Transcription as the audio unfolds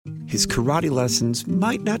His karate lessons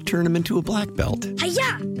might not turn him into a black belt.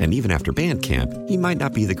 Hi-ya! And even after band camp, he might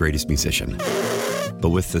not be the greatest musician.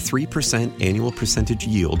 But with the 3% annual percentage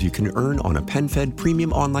yield you can earn on a PenFed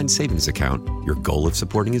premium online savings account, your goal of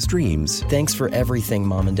supporting his dreams... Thanks for everything,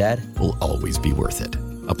 Mom and Dad. ...will always be worth it.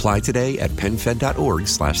 Apply today at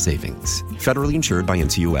PenFed.org/savings. Federally insured by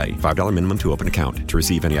NCUA. $5 minimum to open account. To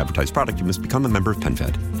receive any advertised product, you must become a member of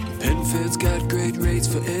PenFed. PenFed's got great rates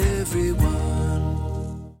for everyone.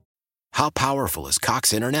 How powerful is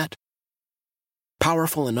Cox Internet?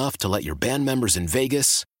 Powerful enough to let your band members in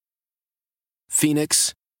Vegas,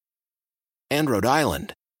 Phoenix, and Rhode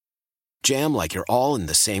Island jam like you're all in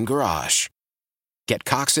the same garage. Get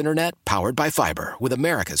Cox Internet powered by fiber with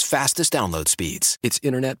America's fastest download speeds. It's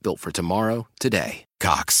internet built for tomorrow, today.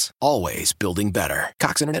 Cox, always building better.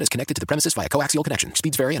 Cox Internet is connected to the premises via coaxial connection.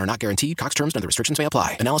 Speeds vary and are not guaranteed. Cox terms and other restrictions may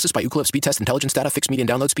apply. Analysis by Ookla Speed Test Intelligence Data. Fixed median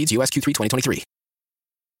download speeds. US Q3 2023.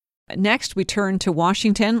 Next, we turn to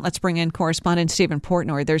Washington. Let's bring in correspondent Steven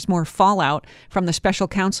Portnoy. There's more fallout from the Special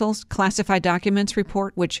Counsel's classified documents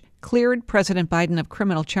report, which cleared President Biden of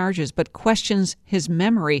criminal charges but questions his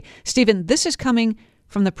memory. Steven, this is coming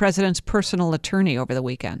from the president's personal attorney over the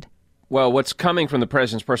weekend. Well, what's coming from the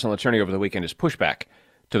president's personal attorney over the weekend is pushback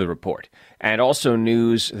to the report, and also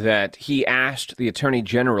news that he asked the Attorney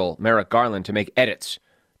General, Merrick Garland, to make edits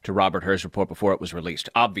to Robert Hur's report before it was released.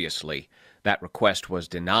 Obviously, that request was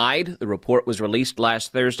denied. The report was released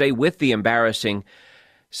last Thursday with the embarrassing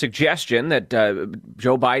suggestion that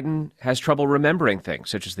Joe Biden has trouble remembering things,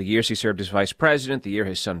 such as the years he served as vice president, the year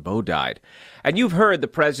his son Beau died. And you've heard the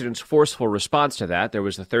president's forceful response to that. There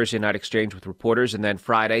was the Thursday night exchange with reporters, and then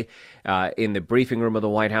Friday in the briefing room of the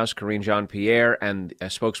White House, Karine Jean-Pierre and a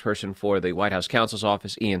spokesperson for the White House counsel's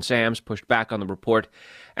office, Ian Sams, pushed back on the report.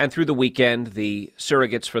 And through the weekend, the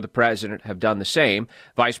surrogates for the president have done the same.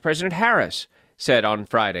 Vice President Harris said on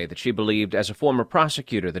Friday that she believed, as a former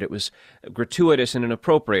prosecutor, that it was gratuitous and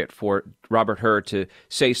inappropriate for Robert Hur to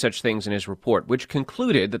say such things in his report, which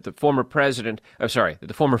concluded that the former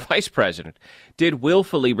vice president did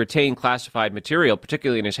willfully retain classified material,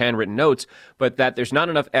 particularly in his handwritten notes, but that there's not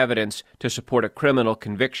enough evidence to support a criminal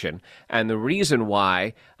conviction. And the reason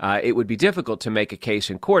why it would be difficult to make a case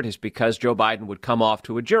in court is because Joe Biden would come off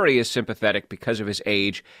to a jury as sympathetic because of his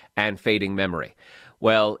age and fading memory.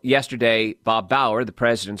 Well, yesterday, Bob Bauer, the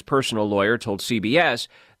president's personal lawyer, told CBS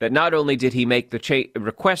that not only did he make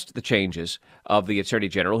request the changes of the attorney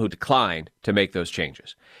general, who declined to make those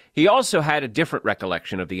changes, he also had a different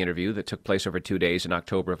recollection of the interview that took place over 2 days in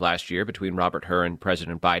October of last year between Robert Hur and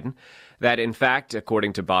President Biden, that, in fact,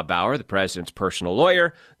 according to Bob Bauer, the president's personal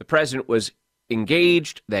lawyer, the president was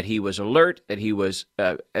engaged, that he was alert, that he was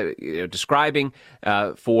describing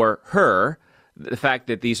for Hur the fact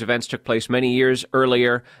that these events took place many years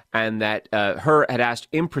earlier, and that Hur had asked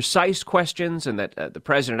imprecise questions, and that the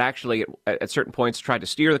president actually at certain points tried to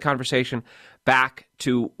steer the conversation back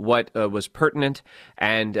to what was pertinent.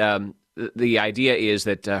 And the idea is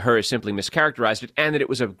that Hur has simply mischaracterized it, and that it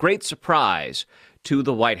was a great surprise to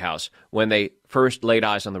the White House when they first laid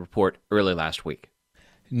eyes on the report early last week.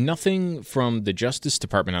 Nothing from the Justice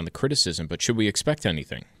Department on the criticism, but should we expect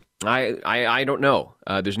anything? I don't know.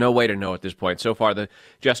 There's no way to know at this point. So far, the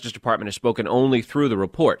Justice Department has spoken only through the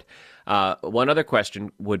report. One other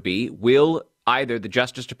question would be, will either the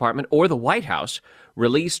Justice Department or the White House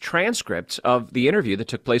release transcripts of the interview that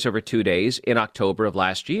took place over 2 days in October of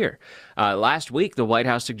last year? Last week, the White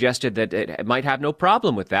House suggested that it might have no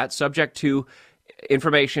problem with that, subject to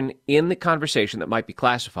information in the conversation that might be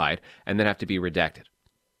classified and then have to be redacted.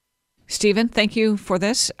 Stephen, thank you for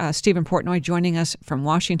this. Steven Portnoy joining us from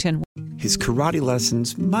Washington. His karate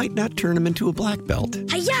lessons might not turn him into a black belt.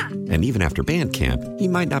 Hi-ya! And even after band camp, he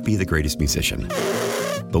might not be the greatest musician.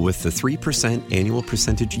 But with the 3% annual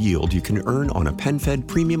percentage yield you can earn on a PenFed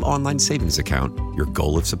premium online savings account, your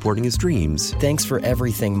goal of supporting his dreams... Thanks for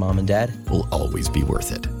everything, Mom and Dad. ...will always be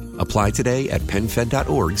worth it. Apply today at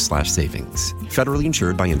PenFed.org/savings. Federally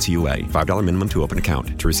insured by NCUA. $5 minimum to open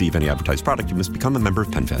account. To receive any advertised product, you must become a member of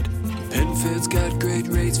PenFed. PenFed's got great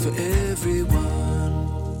rates for everyone.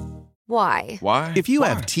 Why? Why? If you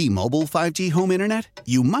have T-Mobile 5G home internet,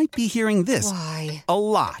 you might be hearing this Why? a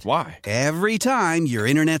lot. Why? Every time your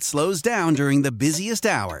internet slows down during the busiest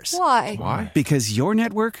hours. Why? Why? Because your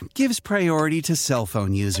network gives priority to cell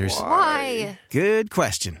phone users. Why? Good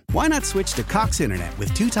question. Why not switch to Cox Internet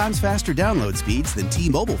with 2 times faster download speeds than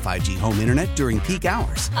T-Mobile 5G home internet during peak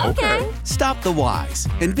hours? Okay. Stop the whys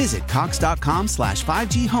and visit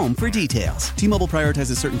cox.com/5G home for details. T-Mobile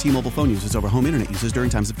prioritizes certain T-Mobile phone users over home internet users during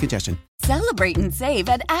times of congestion. Celebrate and save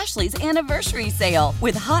at Ashley's Anniversary Sale.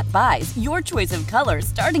 With Hot Buys, your choice of colors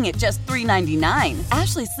starting at just $3.99.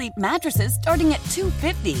 Ashley Sleep mattresses starting at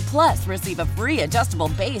 $2.50. Plus, receive a free adjustable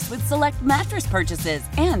base with select mattress purchases.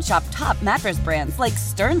 And shop top mattress brands like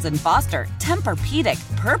Stearns & Foster, Tempur-Pedic,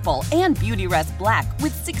 Purple, and Beautyrest Black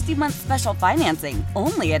with 60-month special financing.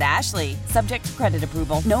 Only at Ashley. Subject to credit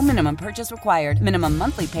approval. No minimum purchase required. Minimum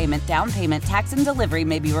monthly payment, down payment, tax, and delivery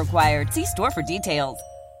may be required. See store for details.